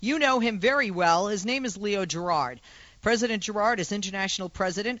You know him very well. His name is Leo Gerard. President Gerard is International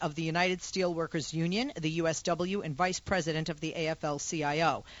President of the United Steelworkers Union, the USW, and Vice President of the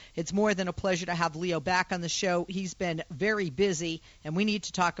AFL-CIO. It's more than a pleasure to have Leo back on the show. He's been very busy, and we need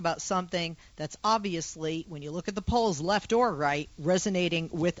to talk about something that's obviously, when you look at the polls, left or right, resonating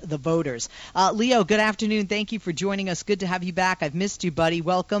with the voters. Leo, good afternoon. Thank you for joining us. Good to have you back. I've missed you, buddy.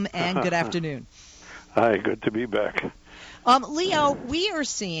 Welcome, and good afternoon. Hi, good to be back. Leo, we are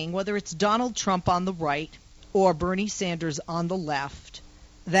seeing, whether it's Donald Trump on the right or Bernie Sanders on the left,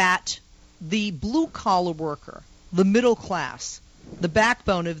 that the blue-collar worker, the middle class, the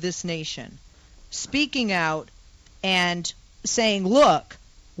backbone of this nation, speaking out and saying, look,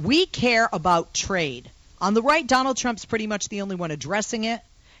 we care about trade. On the right, Donald Trump's pretty much the only one addressing it.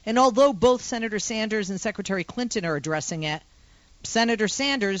 And although both Senator Sanders and Secretary Clinton are addressing it, Senator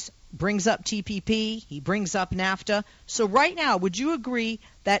Sanders brings up TPP, he brings up NAFTA. So right now, would you agree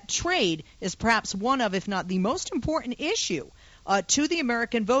that trade is perhaps one of, if not the most important issue to the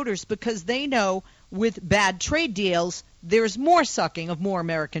American voters, because they know with bad trade deals, there's more sucking of more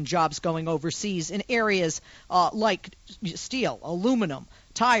American jobs going overseas in areas like steel, aluminum,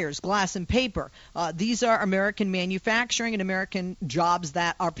 tires, glass, and paper. These are American manufacturing and American jobs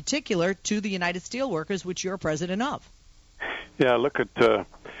that are particular to the United Steelworkers, which you're president of. Yeah, look at,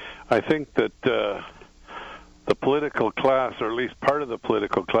 I think that the political class, or at least part of the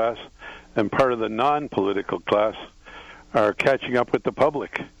political class and part of the non-political class, are catching up with the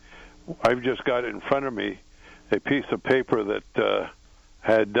public. I've just got in front of me a piece of paper that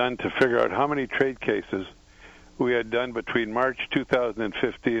had done to figure out how many trade cases we had done between March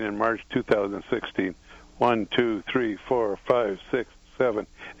 2015 and March 2016. 1, 2, 3, 4, 5, 6, 7,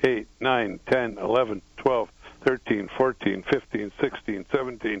 8, 9, 10, 11, 12, 13, 14, 15, 16,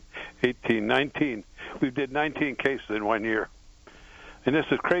 17, 18, 19. We did 19 cases in 1 year. And this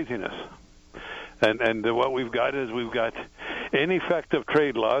is craziness. And what we've got is we've got ineffective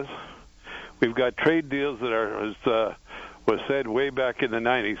trade laws. We've got trade deals that are, as was said way back in the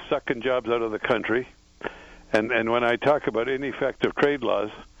 90s, sucking jobs out of the country. And when I talk about ineffective trade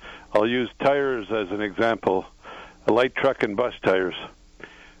laws, I'll use tires as an example, light truck and bus tires.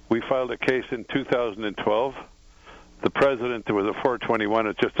 We filed a case in 2012. The president, there was a 421,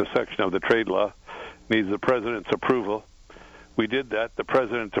 it's just a section of the trade law, needs the president's approval. We did that. The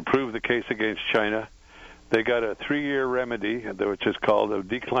president approved the case against China. They got a 3-year remedy, which is called a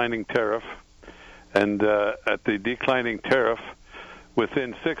declining tariff. And at the declining tariff,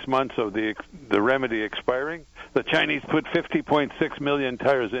 within 6 months of the remedy expiring, the Chinese put 50.6 million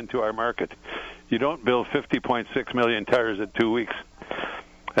tires into our market. You don't build 50.6 million tires in 2 weeks.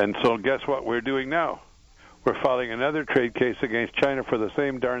 And so guess what we're doing now? We're filing another trade case against China for the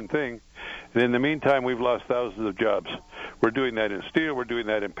same darn thing. And in the meantime, we've lost thousands of jobs. We're doing that in steel, we're doing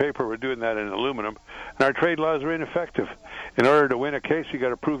that in paper, we're doing that in aluminum. And our trade laws are ineffective. In order to win a case, you got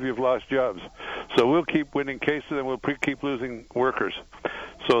to prove you've lost jobs. So we'll keep winning cases and we'll keep losing workers.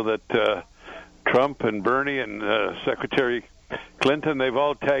 So that Trump and Bernie and Secretary Clinton, they've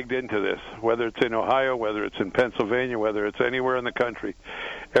all tagged into this, whether it's in Ohio, whether it's in Pennsylvania, whether it's anywhere in the country.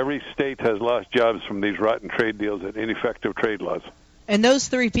 Every state has lost jobs from these rotten trade deals and ineffective trade laws. And those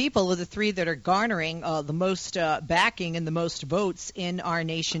three people are the three that are garnering the most backing and the most votes in our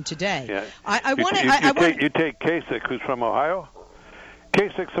nation today. Yeah. You take Kasich, who's from Ohio.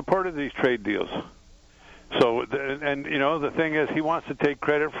 Kasich supported these trade deals. So, and you know, the thing is, he wants to take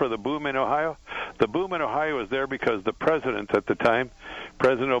credit for the boom in Ohio. The boom in Ohio was there because the president at the time,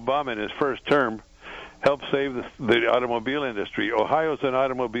 President Obama, in his first term, helped save the automobile industry. Ohio's an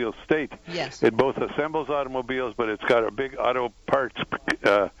automobile state. Yes. It both assembles automobiles, but it's got a big auto parts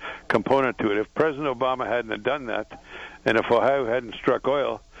component to it. If President Obama hadn't done that, and if Ohio hadn't struck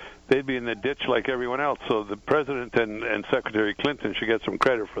oil, they'd be in the ditch like everyone else. So the president and Secretary Clinton should get some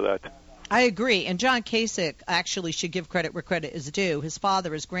credit for that. I agree. And John Kasich actually should give credit where credit is due. His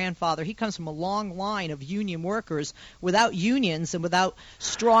father, his grandfather, he comes from a long line of union workers. Without unions and without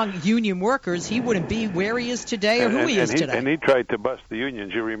strong union workers, he wouldn't be where he is today or who he is today. And he tried to bust the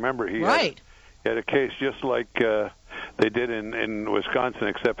unions. You remember he had a case just like they did in Wisconsin,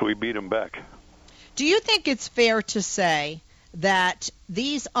 except we beat him back. Do you think it's fair to say that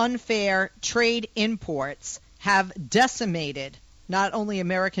these unfair trade imports have decimated not only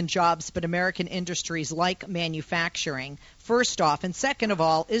American jobs, but American industries like manufacturing, first off? And second of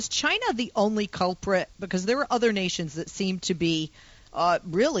all, is China the only culprit? Because there are other nations that seem to be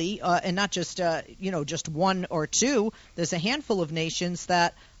really, and not just, just one or two. There's a handful of nations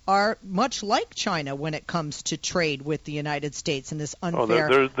that are much like China when it comes to trade with the United States and this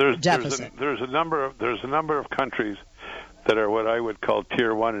unfair deficit. There's a number of countries that are what I would call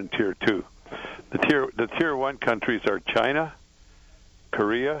Tier 1 and Tier 2. The Tier 1 countries are China,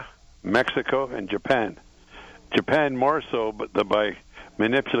 Korea, Mexico, and Japan. Japan more so, but by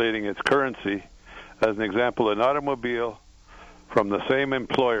manipulating its currency. As an example, an automobile from the same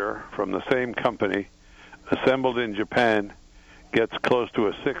employer, from the same company, assembled in Japan, gets close to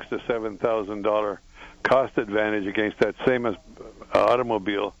a $6,000 to $7,000 cost advantage against that same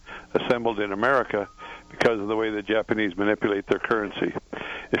automobile assembled in America because of the way the Japanese manipulate their currency.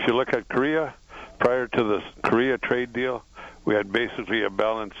 If you look at Korea, prior to the Korea trade deal, we had basically a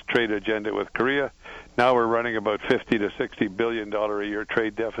balanced trade agenda with Korea. Now we're running about $50 to $60 billion a year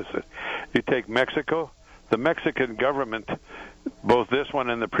trade deficit. You take Mexico, the Mexican government, both this one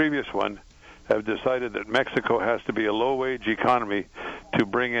and the previous one, have decided that Mexico has to be a low-wage economy to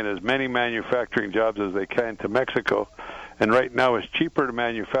bring in as many manufacturing jobs as they can to Mexico. And right now it's cheaper to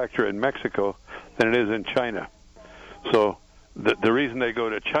manufacture in Mexico than it is in China. So the reason they go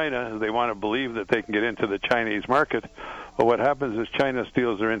to China is they want to believe that they can get into the Chinese market. Well, what happens is China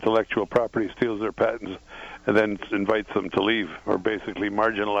steals their intellectual property, steals their patents, and then invites them to leave, or basically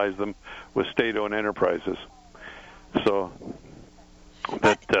marginalize them with state-owned enterprises. So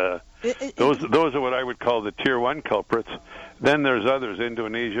that those are what I would call the Tier 1 culprits. Then there's others: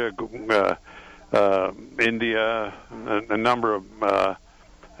 Indonesia, India, a number of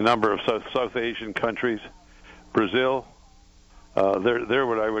South Asian countries, Brazil. They're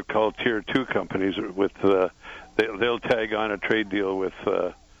what I would call Tier 2 companies. With they'll tag on a trade deal with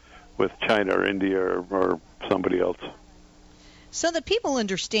China or India or somebody else. So that people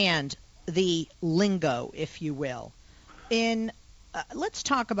understand the lingo, if you will. Let's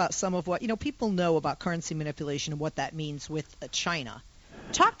talk about some of what people know about currency manipulation and what that means with China.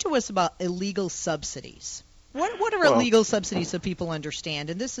 Talk to us about illegal subsidies. What are illegal subsidies so people understand?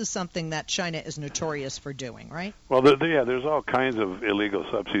 And this is something that China is notorious for doing, right? Well, there's all kinds of illegal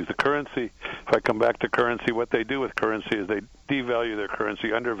subsidies. The currency, if I come back to currency, what they do with currency is they devalue their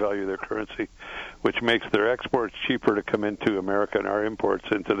currency, undervalue their currency, which makes their exports cheaper to come into America and our imports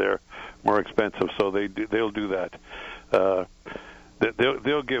into there more expensive. So they'll do that.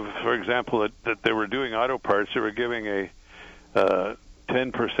 They'll give, for example, that they were doing auto parts. They were giving a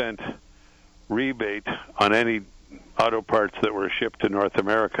 10% rebate on any auto parts that were shipped to North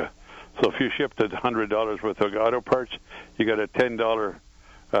America. So if you shipped $100 worth of auto parts, you got a $10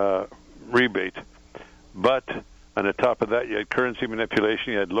 rebate. But on the top of that, you had currency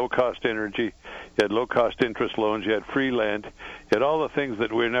manipulation, you had low-cost energy, you had low-cost interest loans, you had free land, you had all the things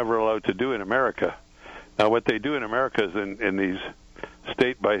that we're never allowed to do in America. Now, what they do in America is in these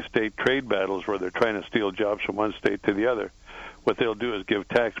state-by-state trade battles where they're trying to steal jobs from one state to the other, what they'll do is give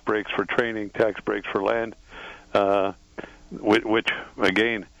tax breaks for training, tax breaks for land, which,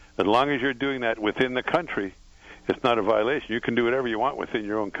 again, as long as you're doing that within the country, it's not a violation. You can do whatever you want within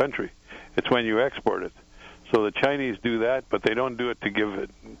your own country. It's when you export it. So the Chinese do that, but they don't do it to give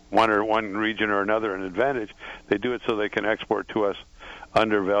it one region or another an advantage. They do it so they can export to us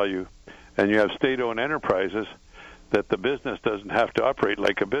under value. And you have state-owned enterprises that the business doesn't have to operate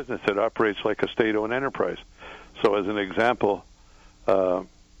like a business. It operates like a state-owned enterprise. So as an example,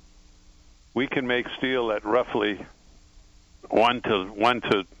 we can make steel at roughly 1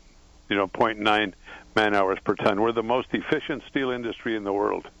 to 0.9 man-hours per ton. We're the most efficient steel industry in the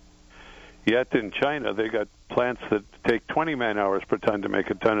world. Yet in China, they got plants that take 20 man-hours per ton to make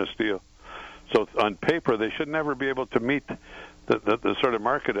a ton of steel. So on paper, they should never be able to meet the sort of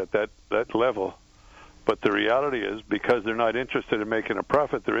market at that level. But the reality is, because they're not interested in making a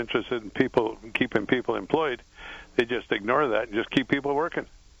profit, they're interested in keeping people employed. They just ignore that and just keep people working.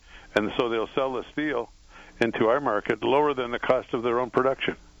 And so they'll sell the steel into our market lower than the cost of their own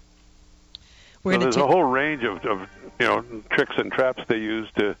production. So there's a whole range of tricks and traps they use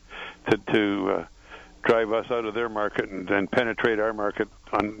to drive us out of their market and penetrate our market.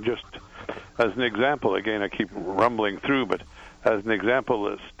 On just as an example, again, I keep rumbling through, but as an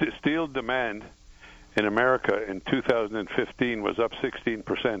example, the steel demand in America in 2015 was up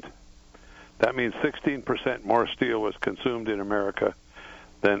 16%. That means 16% more steel was consumed in America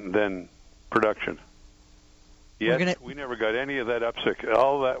than production. Yet we never got any of that uptick.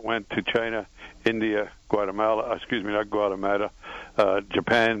 All that went to China, India,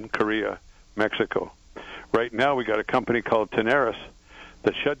 Japan, Korea, Mexico. Right now we got a company called Tenaris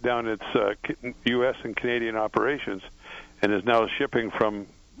that shut down its U.S. and Canadian operations and is now shipping from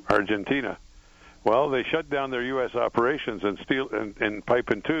Argentina. Well, they shut down their U.S. operations in steel and pipe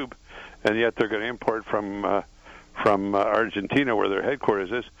and tube, and yet they're going to import from Argentina, where their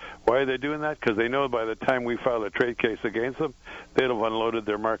headquarters is. Why are they doing that? Because they know by the time we file a trade case against them, they'll have unloaded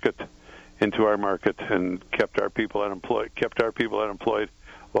their market into our market and kept our people unemployed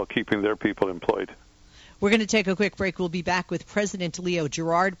while keeping their people employed. We're going to take a quick break. We'll be back with President Leo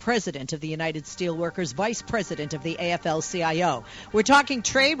Gerard, President of the United Steelworkers, Vice President of the AFL-CIO. We're talking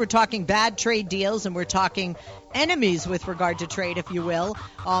trade, we're talking bad trade deals, and we're talking enemies with regard to trade, if you will,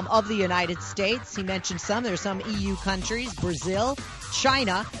 of the United States. He mentioned some. There's some EU countries, Brazil,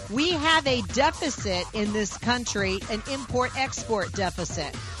 China. We have a deficit in this country, an import-export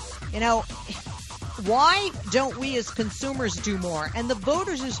deficit. You know, why don't we as consumers do more? And the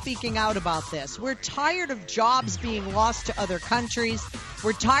voters are speaking out about this. We're tired of jobs being lost to other countries.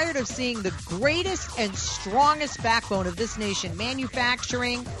 We're tired of seeing the greatest and strongest backbone of this nation,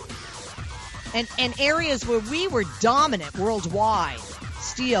 manufacturing, and areas where we were dominant worldwide,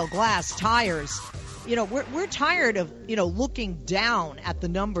 steel, glass, tires. You know, we're tired of, looking down at the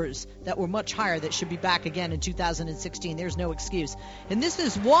numbers that were much higher that should be back again in 2016. There's no excuse. And this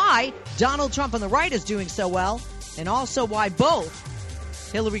is why Donald Trump on the right is doing so well, and also why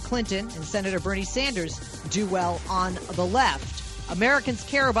both Hillary Clinton and Senator Bernie Sanders do well on the left. Americans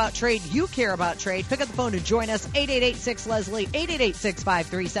care about trade. You care about trade. Pick up the phone and join us, 888-6-LESLIE,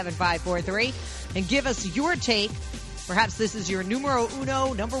 888-653-7543, and give us your take. Perhaps this is your numero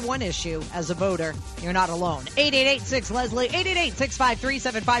uno, number one issue as a voter. You're not alone. 888-6-LESLIE,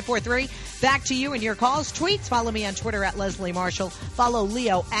 888-653-7543. Back to you and your calls. Tweets. Follow me on Twitter at Leslie Marshall. Follow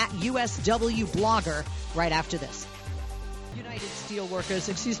Leo at USW Blogger right after this. United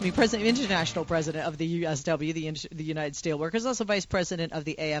Steelworkers, International President of the USW, the United Steelworkers, also Vice President of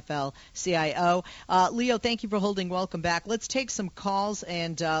the AFL-CIO. Leo, thank you for holding. Welcome back. Let's take some calls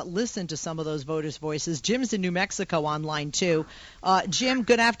and listen to some of those voters' voices. Jim's in New Mexico on line 2. Jim,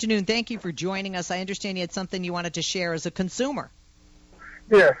 good afternoon. Thank you for joining us. I understand you had something you wanted to share as a consumer.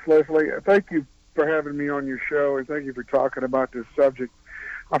 Yes, Leslie. Thank you for having me on your show, and thank you for talking about this subject.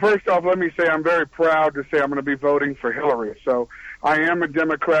 First off, let me say I'm very proud to say I'm going to be voting for Hillary. So I am a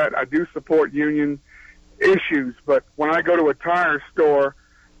Democrat. I do support union issues. But when I go to a tire store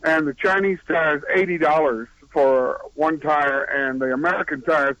and the Chinese tire is $80 for one tire and the American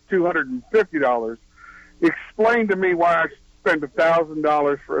tire is $250, explain to me why I spend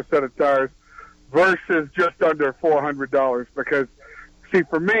 $1,000 for a set of tires versus just under $400. Because, see,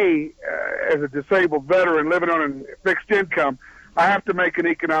 for me, as a disabled veteran living on a fixed income, I have to make an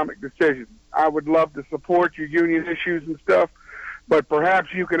economic decision. I would love to support your union issues and stuff, but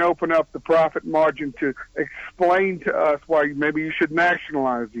perhaps you can open up the profit margin to explain to us why maybe you should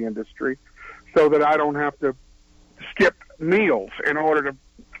nationalize the industry so that I don't have to skip meals in order to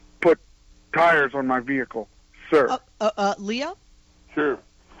put tires on my vehicle, sir. Leo? Sure.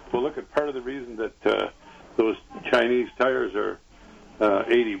 Well, look, at part of the reason that those Chinese tires are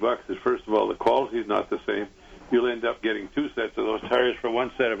 $80 is, first of all, the quality is not the same. You'll end up getting two sets of those tires for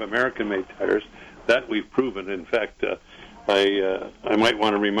one set of American-made tires. That we've proven. In fact, I might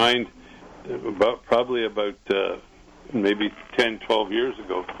want to remind about maybe 10, 12 years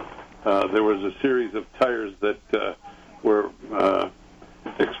ago, there was a series of tires that were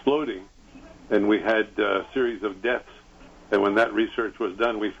exploding, and we had a series of deaths. And when that research was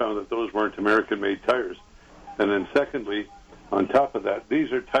done, we found that those weren't American-made tires. And then secondly, on top of that, these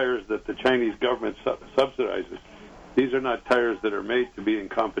are tires that the Chinese government subsidizes. These are not tires that are made to be in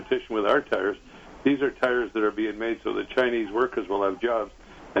competition with our tires. These are tires that are being made so the Chinese workers will have jobs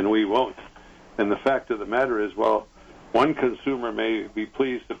and we won't. And the fact of the matter is, while one consumer may be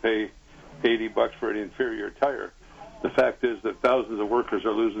pleased to pay $80 for an inferior tire, the fact is that thousands of workers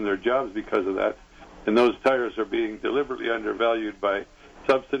are losing their jobs because of that. And those tires are being deliberately undervalued by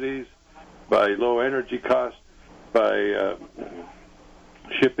subsidies, by low energy costs, by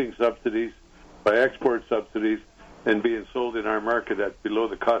shipping subsidies, by export subsidies, and being sold in our market at below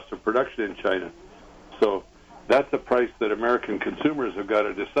the cost of production in China. So that's a price that American consumers have got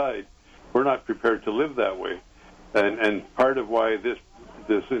to decide. We're not prepared to live that way. And part of why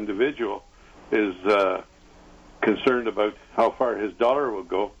this individual is concerned about how far his dollar will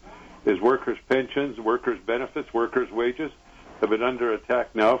go is workers' pensions, workers' benefits, workers' wages have been under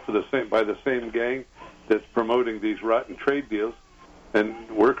attack now by the same gang that's promoting these rotten trade deals, and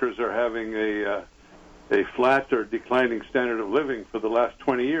workers are having a flat or declining standard of living for the last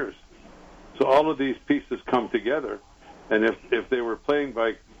 20 years. So all of these pieces come together, and if they were playing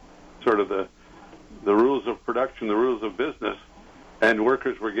by sort of the rules of production, the rules of business, and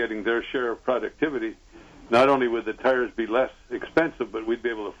workers were getting their share of productivity, not only would the tires be less expensive, but we'd be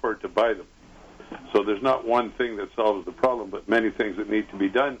able to afford to buy them. So there's not one thing that solves the problem, but many things that need to be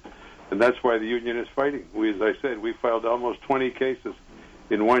done. And that's why the union is fighting. As I said, we filed almost 20 cases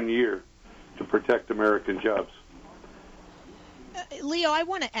in 1 year to protect American jobs. Leo, I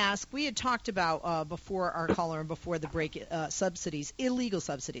want to ask, we had talked about before our caller and before the break, subsidies, illegal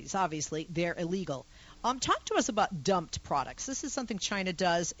subsidies. Obviously, they're illegal. Talk to us about dumped products. This is something China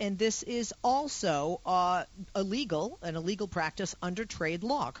does, and this is also an illegal practice under trade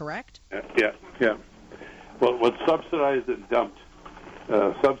law, correct? Yeah. Well, what's subsidized and dumped?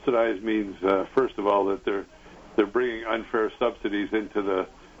 Subsidized means, first of all, that they're bringing unfair subsidies into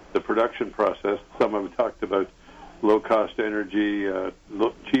the production process. Some have talked about low-cost energy,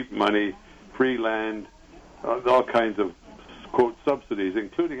 cheap money, free land, all kinds of, quote, subsidies,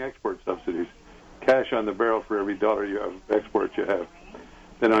 including export subsidies. Cash on the barrel for every dollar you have export you have.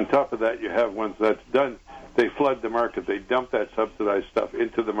 Then on top of that, you have, once that's done, they flood the market. They dump that subsidized stuff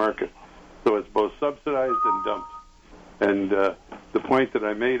into the market. So it's both subsidized and dumped. And the point that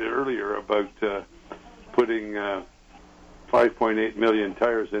I made earlier about putting 5.8 million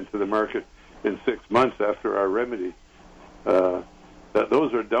tires into the market in 6 months after our remedy,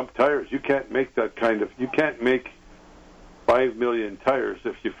 those are dumped tires. You can't make that you can't make 5 million tires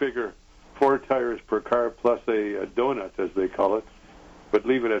if you figure 4 tires per car plus a donut, as they call it, but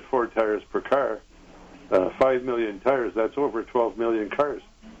leave it at 4 tires per car. 5 million tires, that's over 12 million cars.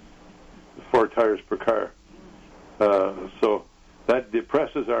 4 tires per car. So that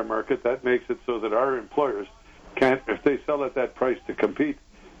depresses our market. That makes it so that our employers can't, if they sell at that price to compete,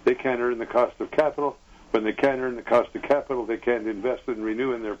 they can't earn the cost of capital. When they can't earn the cost of capital, they can't invest and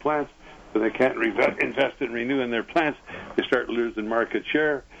renew in their plants. When they can't invest and renew in their plants, they start losing market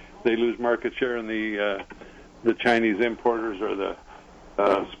share. They lose market share in the Chinese importers or the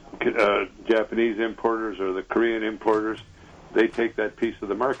Japanese importers or the Korean importers. They take that piece of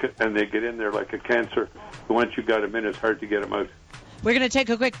the market and they get in there like a cancer. But once you got them in, it's hard to get them out. We're going to take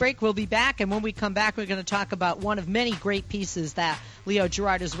a quick break. We'll be back, and when we come back, we're going to talk about one of many great pieces that Leo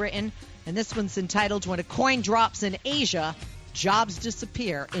Gerard has written, and this one's entitled "When a Coin Drops in Asia, Jobs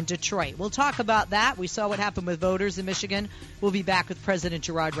Disappear in Detroit." We'll talk about that. We saw what happened with voters in Michigan. We'll be back with President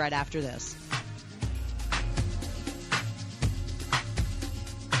Gerard right after this.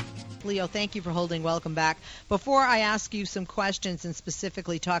 Leo, thank you for holding. Welcome back. Before I ask you some questions and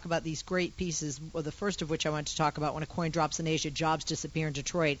specifically talk about these great pieces, well, the first of which I want to talk about, "When a Coin Drops in Asia, Jobs Disappear in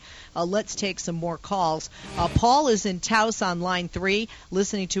Detroit," let's take some more calls. Paul is in Taos on line 3,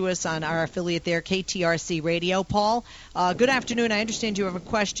 listening to us on our affiliate there, KTRC Radio. Paul, good afternoon. I understand you have a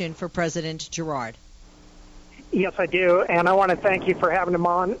question for President Gerard. Yes, I do, and I want to thank you for having him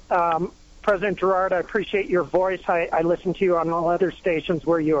on. President Gerard, I appreciate your voice. I listen to you on all other stations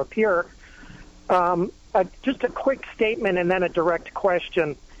where you appear. Just a quick statement and then a direct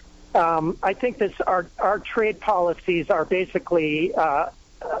question. I think our trade policies are basically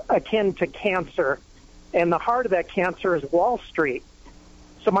akin to cancer, and the heart of that cancer is Wall Street.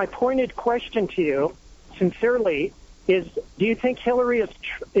 So my pointed question to you, sincerely, is: do you think Hillary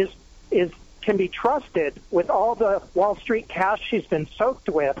can be trusted with all the Wall Street cash she's been soaked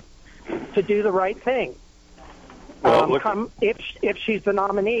with to do the right thing? If she's the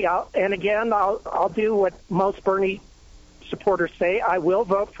nominee, I'll do what most Bernie supporters say. I will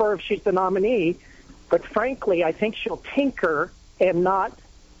vote for her if she's the nominee, but frankly, I think she'll tinker and not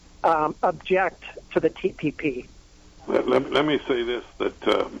object to the TPP. Let me say this, that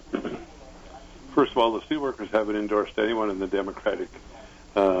first of all, the steelworkers haven't endorsed anyone in the Democratic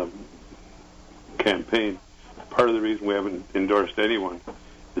campaign. Part of the reason we haven't endorsed anyone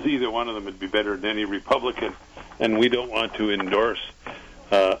is either one of them would be better than any Republican, and we don't want to endorse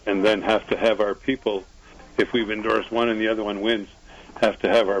and then have to have our people, if we've endorsed one and the other one wins, have to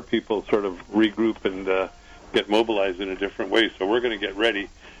have our people sort of regroup and get mobilized in a different way. So we're going to get ready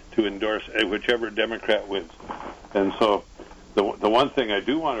to endorse whichever Democrat wins. And so the one thing I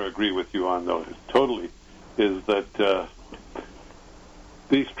do want to agree with you on, though, totally, is that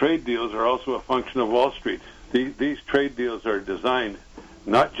these trade deals are also a function of Wall Street. These trade deals are designed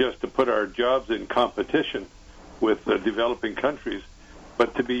not just to put our jobs in competition with developing countries,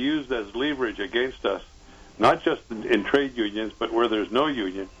 but to be used as leverage against us, not just in trade unions, but where there's no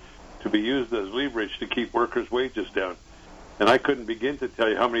union, to be used as leverage to keep workers' wages down. And I couldn't begin to tell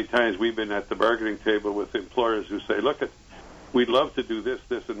you how many times we've been at the bargaining table with employers who say, look, we'd love to do this,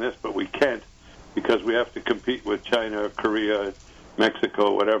 this, and this, but we can't because we have to compete with China, Korea,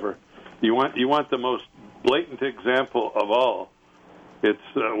 Mexico, whatever. You want the most blatant example of all. It's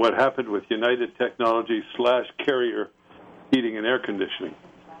what happened with United Technologies / Carrier Heating and Air Conditioning.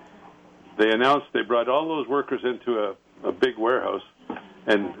 They brought all those workers into a big warehouse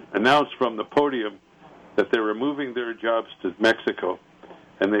and announced from the podium that they were moving their jobs to Mexico.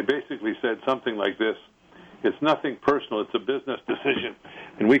 And they basically said something like this: it's nothing personal, it's a business decision.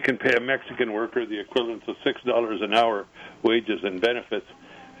 and we can pay a Mexican worker the equivalent of $6 an hour wages and benefits,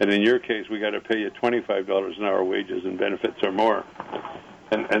 and in your case, we got to pay you $25 an hour wages and benefits or more.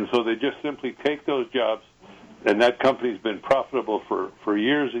 And so they just simply take those jobs, and that company's been profitable for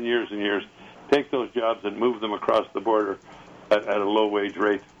years and years and years, take those jobs and move them across the border at a low wage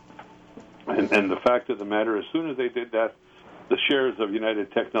rate. And the fact of the matter, as soon as they did that, the shares of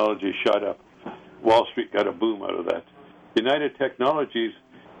United Technologies shot up. Wall Street got a boom out of that. United Technologies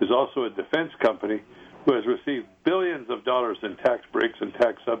is also a defense company who has received billions of dollars in tax breaks and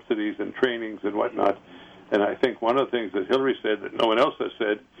tax subsidies and trainings and whatnot. And I think one of the things that Hillary said that no one else has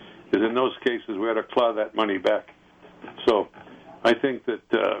said is in those cases we ought to claw that money back. So I think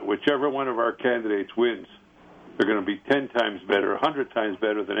that whichever one of our candidates wins, they're going to be 10 times better, 100 times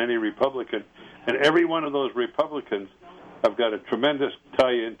better than any Republican. And every one of those Republicans have got a tremendous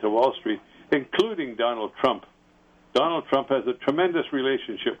tie-in to Wall Street, including Donald Trump. Donald Trump has a tremendous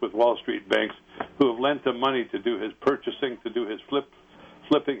relationship with Wall Street banks who have lent him money to do his purchasing, to do his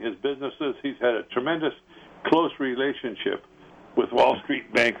flipping his businesses. He's had a tremendous close relationship with Wall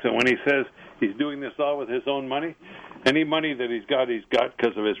Street banks. And when he says he's doing this all with his own money, any money that he's got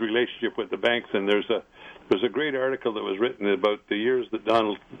because of his relationship with the banks. And there's a great article that was written about the years that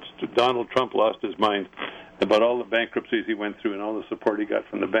Donald Trump lost his mind, about all the bankruptcies he went through and all the support he got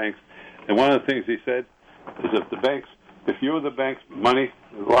from the banks. And one of the things he said is that the banks, if you owe the banks money,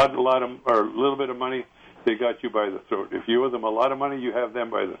 a little bit of money, they got you by the throat. If you owe them a lot of money, you have them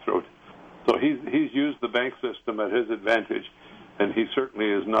by the throat. So he's used the bank system at his advantage, and he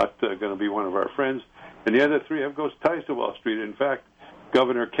certainly is not going to be one of our friends. And the other three have close ties to Wall Street. In fact,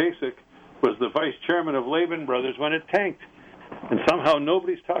 Governor Kasich was the vice chairman of Lehman Brothers when it tanked. And somehow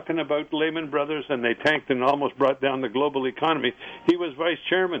nobody's talking about Lehman Brothers, and they tanked and almost brought down the global economy. He was vice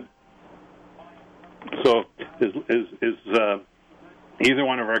chairman. So is either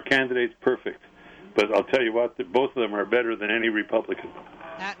one of our candidates perfect? But I'll tell you what, both of them are better than any Republican.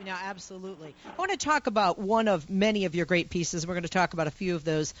 No, absolutely. I want to talk about one of many of your great pieces. We're going to talk about a few of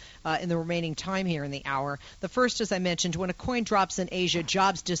those in the remaining time here in the hour. The first, as I mentioned, when a coin drops in Asia,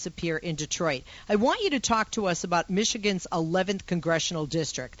 jobs disappear in Detroit. I want you to talk to us about Michigan's 11th Congressional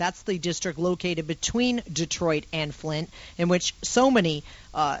District. That's the district located between Detroit and Flint, in which so many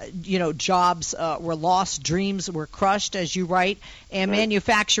jobs were lost, dreams were crushed, as you write, and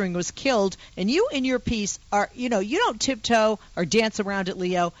manufacturing was killed. And you, in your piece, you don't tiptoe or dance around it,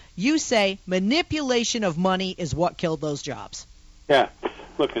 Leo. You say manipulation of money is what killed those jobs. Yeah.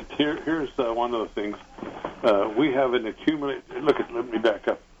 Look, here's one of the things. We have an accumulated. Let me back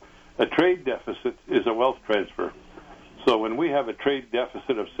up. A trade deficit is a wealth transfer. So when we have a trade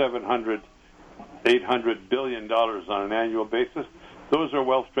deficit of $700, $800 billion on an annual basis, those are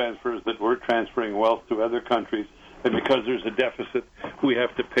wealth transfers that we're transferring wealth to other countries, and because there's a deficit, we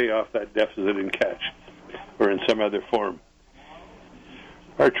have to pay off that deficit in cash or in some other form.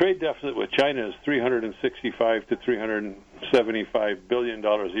 Our trade deficit with China is $365 to $375 billion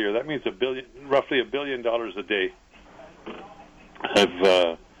a year. That means roughly $1 billion a day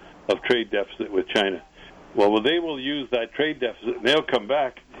of trade deficit with China. Well, they will use that trade deficit, and they'll come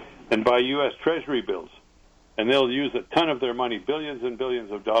back and buy U.S. Treasury bills. And they'll use a ton of their money, billions and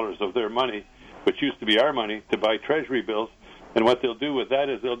billions of dollars of their money, which used to be our money, to buy Treasury bills. And what they'll do with that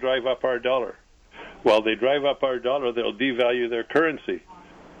is they'll drive up our dollar. While they drive up our dollar, they'll devalue their currency.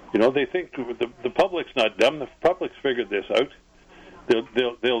 They think the public's not dumb. The public's figured this out.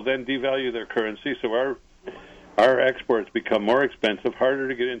 They'll then devalue their currency, so our exports become more expensive, harder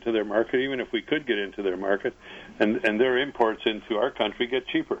to get into their market, even if we could get into their market, and their imports into our country get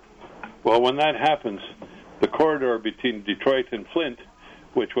cheaper. Well, when that happens, the corridor between Detroit and Flint,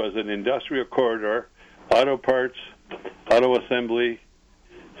 which was an industrial corridor, auto parts, auto assembly,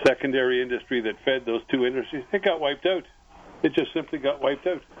 secondary industry that fed those two industries, it got wiped out. It just simply got wiped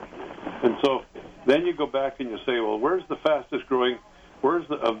out. And so then you go back and you say, well, where's the fastest growing,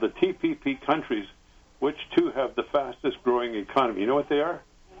 of the TPP countries, which two have the fastest growing economy? You know what they are?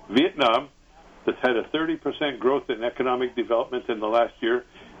 Vietnam, that's had a 30% growth in economic development in the last year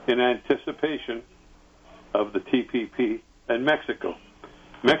in anticipation of the TPP, and Mexico.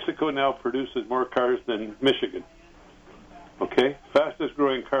 Mexico now produces more cars than Michigan. Okay? Fastest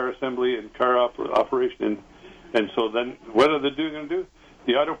growing car assembly and car operation. And so then what are they going to do?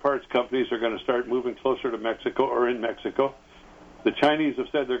 The auto parts companies are going to start moving closer to Mexico or in Mexico. The Chinese have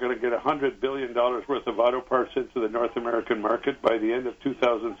said they're going to get $100 billion worth of auto parts into the North American market by the end of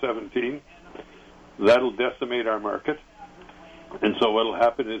 2017. That'll decimate our market. And so what will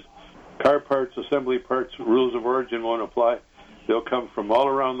happen is car parts, assembly parts, rules of origin won't apply. They'll come from all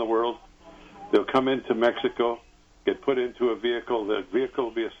around the world. They'll come into Mexico. get put into a vehicle. The vehicle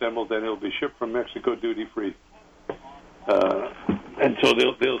will be assembled, and it'll be shipped from Mexico duty-free. And so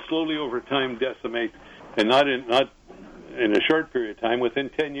they'll slowly over time decimate, and not in a short period of time. Within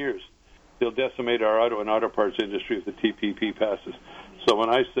 10 years, they'll decimate our auto and auto parts industry if the TPP passes. So when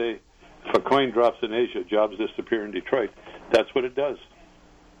I say if a coin drops in Asia, jobs disappear in Detroit, that's what it does.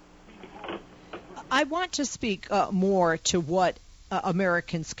 I want to speak more to what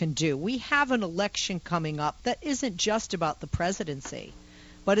Americans can do. We have an election coming up that isn't just about the presidency,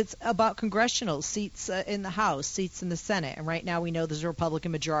 but it's about congressional seats in the House, seats in the Senate. And right now we know there's a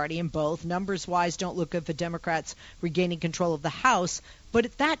Republican majority in both. Numbers-wise, don't look good for Democrats regaining control of the House,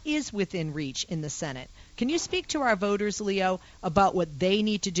 but that is within reach in the Senate. Can you speak to our voters, Leo, about what they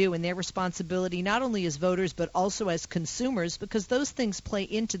need to do and their responsibility, not only as voters but also as consumers, because those things play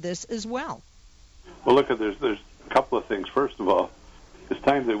into this as well? Well, look, there's a couple of things. First of all, it's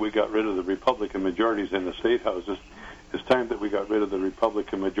time that we got rid of the Republican majorities in the state houses. It's time that we got rid of the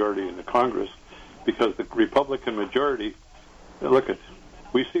Republican majority in the Congress, because the Republican majority,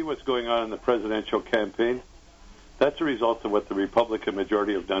 we see what's going on in the presidential campaign. That's a result of what the Republican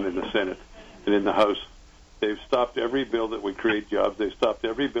majority have done in the Senate and in the House. They've stopped every bill that would create jobs. They've stopped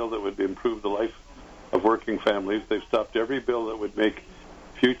every bill that would improve the life of working families. They've stopped every bill that would make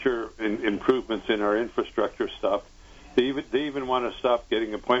future improvements in our infrastructure stopped. They even want to stop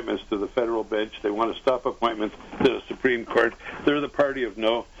getting appointments to the federal bench. They want to stop appointments to the Supreme Court. They're the party of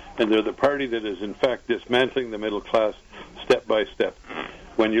no, and they're the party that is, in fact, dismantling the middle class step by step.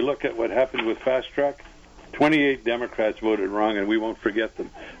 When you look at what happened with Fast Track, 28 Democrats voted wrong, and we won't forget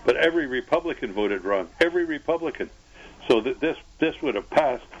them. But every Republican voted wrong. Every Republican. So that this would have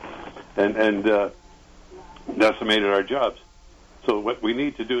passed and decimated our jobs. So what we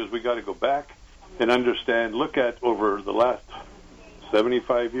need to do is we got to go back and understand, look at over the last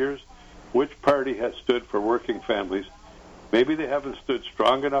 75 years, which party has stood for working families. Maybe they haven't stood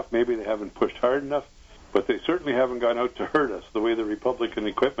strong enough, maybe they haven't pushed hard enough, but they certainly haven't gone out to hurt us the way the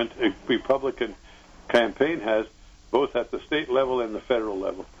Republican campaign has, both at the state level and the federal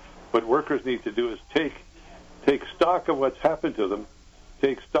level. What workers need to do is take stock of what's happened to them,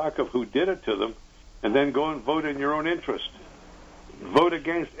 take stock of who did it to them, and then go and vote in your own interest. Vote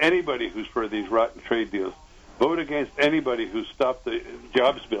against anybody who's for these rotten trade deals. Vote against anybody who's stopped the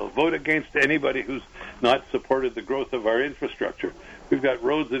jobs bill. Vote against anybody who's not supported the growth of our infrastructure. We've got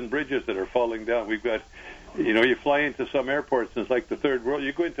roads and bridges that are falling down. We've got, you fly into some airports and it's like the third world.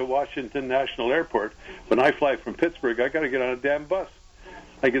 You go into Washington National Airport. When I fly from Pittsburgh, I got to get on a damn bus.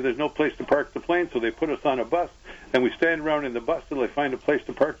 There's no place to park the plane, so they put us on a bus, and we stand around in the bus till they find a place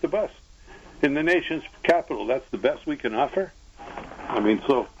to park the bus. In the nation's capital, that's the best we can offer.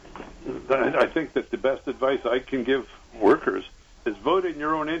 So I think that the best advice I can give workers is vote in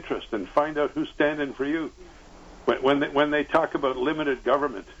your own interest and find out who's standing for you. When they talk about limited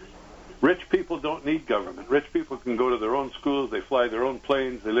government, rich people don't need government. Rich people can go to their own schools, they fly their own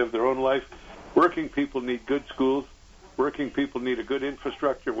planes, they live their own life. Working people need good schools. Working people need a good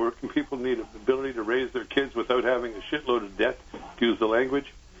infrastructure. Working people need the ability to raise their kids without having a shitload of debt, excuse the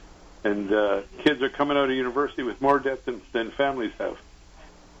language. And kids are coming out of university with more debt than families have.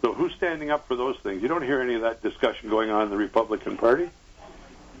 So who's standing up for those things? You don't hear any of that discussion going on in the Republican Party.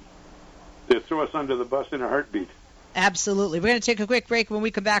 They throw us under the bus in a heartbeat. Absolutely. We're going to take a quick break. When we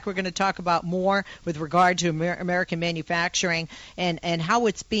come back, we're going to talk about more with regard to American manufacturing and how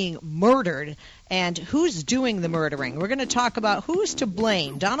it's being murdered and who's doing the murdering. We're going to talk about who's to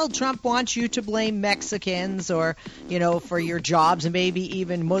blame. Donald Trump wants you to blame Mexicans or, for your jobs, and maybe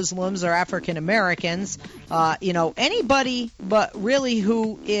even Muslims or African Americans. Anybody but really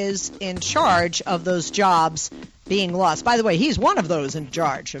who is in charge of those jobs being lost. By the way, he's one of those in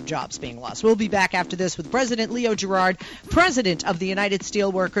charge of jobs being lost. We'll be back after this with President Leo Gerard, President of the United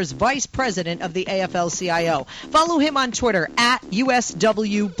Steelworkers, Vice President of the AFL-CIO. Follow him on Twitter at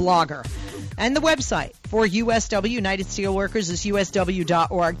USWBlogger. And the website for USW, United Steelworkers, is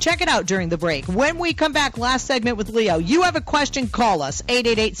usw.org. Check it out during the break. When we come back, last segment with Leo, you have a question, call us,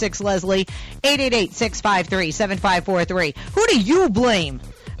 888-6-LESLIE, 888-653-7543. Who do you blame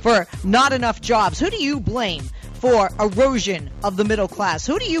for not enough jobs? Who do you blame for erosion of the middle class?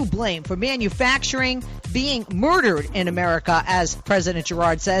 Who do you blame for manufacturing being murdered in America, as President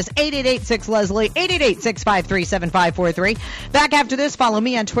Gerard says? 888-6-LESLIE, 888-653-7543. Back after this, follow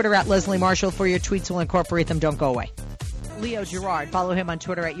me on Twitter at Leslie Marshall for your tweets. We'll incorporate them. Don't go away. Leo Gerard. Follow him on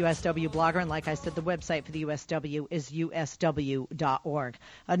Twitter at USWBlogger. And like I said, the website for the USW is usw.org.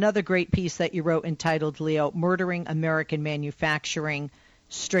 Another great piece that you wrote entitled, Leo, Murdering American Manufacturing,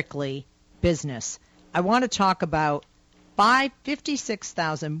 Strictly Business. I want to talk about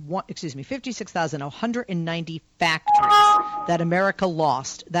 56,190 factories that America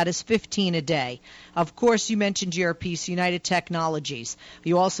lost. That is 15 a day. Of course, you mentioned your piece, United Technologies.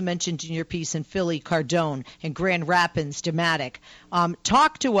 You also mentioned in your piece in Philly, Cardone, and Grand Rapids, Dematic.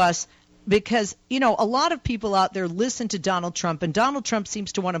 Talk to us, because, you know, a lot of people out there listen to Donald Trump, and Donald Trump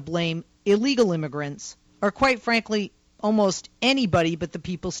seems to want to blame illegal immigrants, or quite frankly, almost anybody but the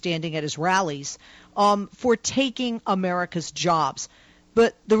people standing at his rallies, for taking America's jobs.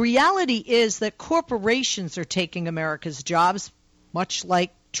 But the reality is that corporations are taking America's jobs, much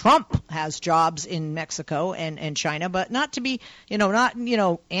like Trump has jobs in Mexico and China, but not to be,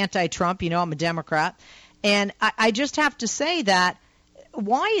 anti-Trump. I'm a Democrat. And I just have to say that,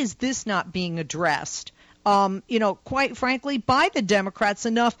 why is this not being addressed? Quite frankly, by the Democrats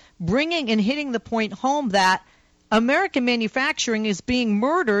enough, bringing and hitting the point home that American manufacturing is being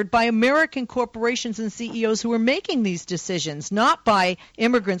murdered by American corporations and CEOs who are making these decisions, not by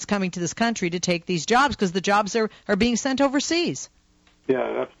immigrants coming to this country to take these jobs, because the jobs are being sent overseas.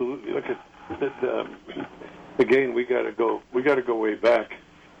 Yeah, absolutely. Look at again, we got to go way back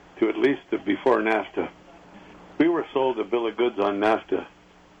to at least before NAFTA. We were sold a bill of goods on NAFTA,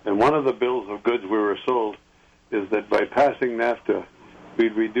 and one of the bills of goods we were sold is that by passing NAFTA,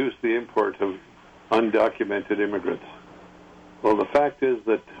 we'd reduce the import of undocumented immigrants. Well, the fact is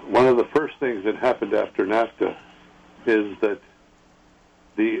that one of the first things that happened after NAFTA is that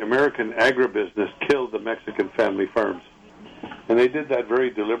the American agribusiness killed the Mexican family farms. And they did that very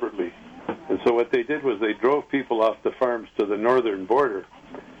deliberately. And so what they did was they drove people off the farms to the northern border,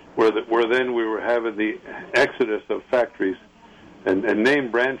 where then we were having the exodus of factories and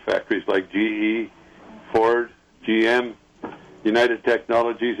name brand factories like GE, Ford, GM, United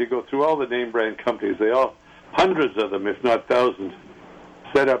Technologies. You go through all the name brand companies. They all, hundreds of them, if not thousands,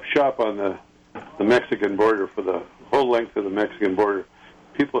 set up shop on the Mexican border for the whole length of the Mexican border.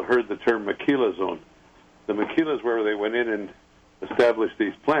 People heard the term maquila zone. The maquila is where they went in and established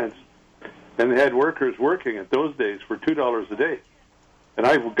these plants, and they had workers working at those days for $2 a day. And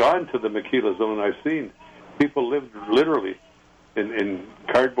I've gone to the maquila zone, and I've seen people live literally in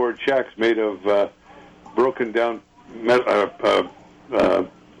cardboard shacks made of broken down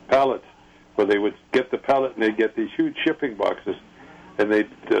pallets, where they would get the pallet and they'd get these huge shipping boxes, and they'd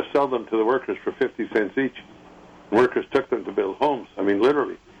sell them to the workers for 50 cents each. Workers took them to build homes. I mean,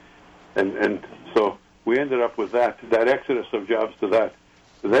 literally. And so we ended up with that exodus of jobs to that.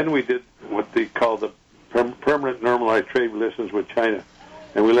 Then we did what they call the permanent normalized trade relations with China,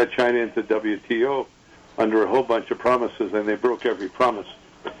 and we let China into WTO under a whole bunch of promises, and they broke every promise.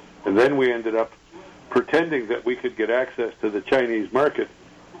 And then we ended up pretending that we could get access to the Chinese market,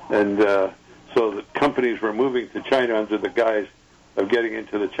 and so that companies were moving to China under the guise of getting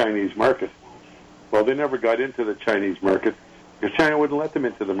into the Chinese market. Well, they never got into the Chinese market because China wouldn't let them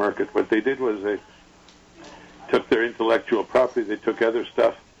into the market. What they did was they took their intellectual property, they took other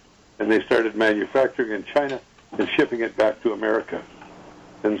stuff, and they started manufacturing in China and shipping it back to America.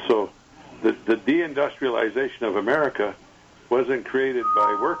 And so the deindustrialization of America wasn't created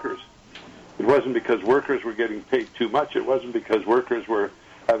by workers. It wasn't because workers were getting paid too much. It wasn't because workers were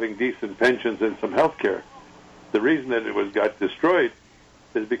having decent pensions and some health care. The reason that it got destroyed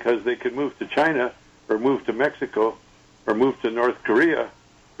is because they could move to China or move to Mexico or move to North Korea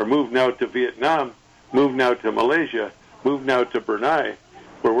or move now to Vietnam, move now to Malaysia, move now to Brunei,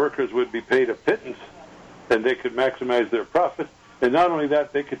 where workers would be paid a pittance and they could maximize their profit. And not only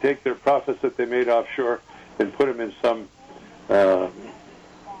that, they could take their profits that they made offshore and put them in some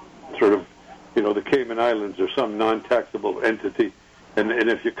sort of, the Cayman Islands or some non-taxable entity. And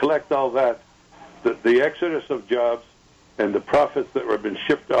if you collect all that, the exodus of jobs and the profits that have been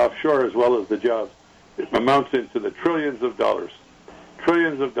shipped offshore as well as the jobs, it amounts into the trillions of dollars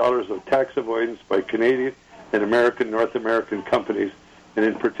of tax avoidance by Canadian and American, North American companies, and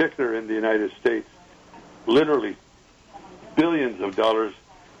in particular in the United States. Literally billions of dollars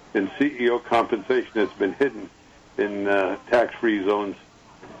in CEO compensation that's been hidden in tax-free zones,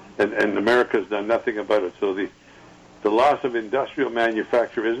 and America's done nothing about it. So the loss of industrial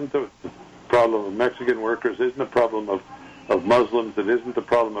manufacture isn't the problem of Mexican workers, isn't the problem of Muslims, it isn't the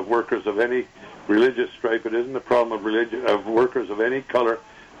problem of workers of any religious stripe, it isn't the problem of workers of any color,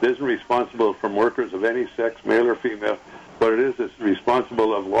 it isn't responsible from workers of any sex, male or female. What it is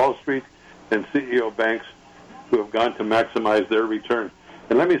responsible of Wall Street and CEO banks who have gone to maximize their return.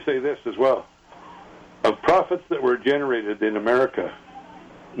 And let me say this as well. Of profits that were generated in America,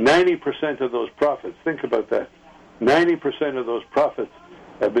 90% of those profits, think about that, 90% of those profits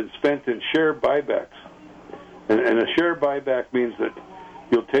have been spent in share buybacks. And a share buyback means that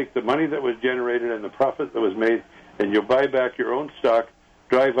you'll take the money that was generated and the profit that was made, and you'll buy back your own stock,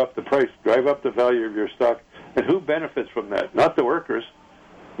 drive up the price, drive up the value of your stock. And who benefits from that? Not the workers,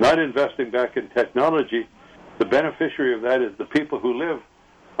 not investing back in technology. The beneficiary of that is the people who live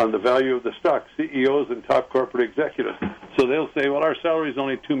on the value of the stock, CEOs and top corporate executives. So they'll say, well, our salary is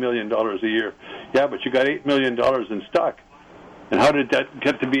only $2 million a year. Yeah, but you got $8 million in stock. And how did that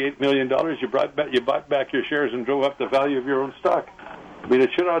get to be $8 million? You bought back your shares and drove up the value of your own stock. I mean, it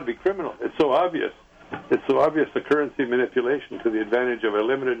should not be criminal. It's so obvious. It's so obvious the currency manipulation to the advantage of a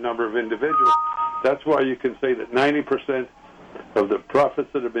limited number of individuals. That's why you can say that 90% of the profits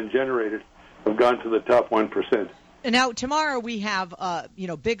that have been generated have gone to the top 1%. Now, tomorrow we have,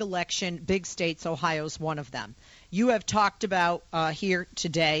 big election, big states. Ohio's one of them. You have talked about here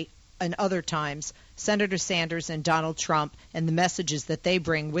today and other times Senator Sanders and Donald Trump and the messages that they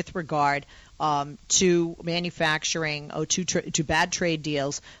bring with regard to manufacturing, to bad trade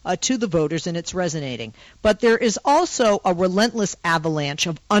deals, to the voters, and it's resonating. But there is also a relentless avalanche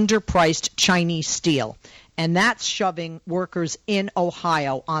of underpriced Chinese steel, and that's shoving workers in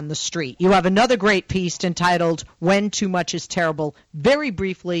Ohio on the street. You have another great piece entitled When Too Much is Terrible. Very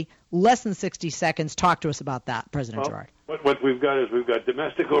briefly, less than 60 seconds. Talk to us about that, President Gerard. What we've got is we've got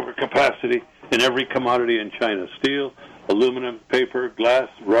domestic overcapacity in every commodity in China: steel, aluminum, paper, glass,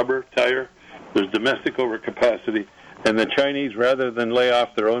 rubber, tire. There's domestic overcapacity, and the Chinese, rather than lay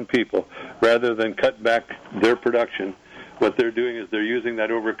off their own people, rather than cut back their production, what they're doing is they're using that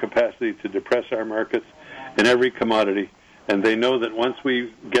overcapacity to depress our markets in every commodity. And they know that once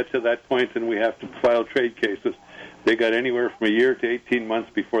we get to that point and we have to file trade cases, they got anywhere from a year to 18 months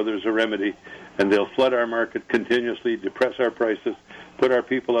before there's a remedy, and they'll flood our market continuously, depress our prices, put our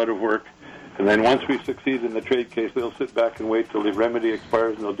people out of work. And then once we succeed in the trade case, they'll sit back and wait till the remedy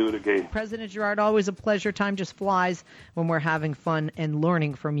expires, and they'll do it again. President Gerard, always a pleasure. Time just flies when we're having fun and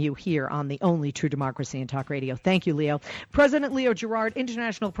learning from you here on the only true democracy in talk radio. Thank you, Leo. President Leo Gerard,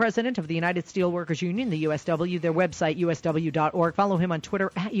 International President of the United Steelworkers Union, the USW, their website, usw.org. Follow him on Twitter,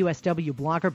 @USWblogger.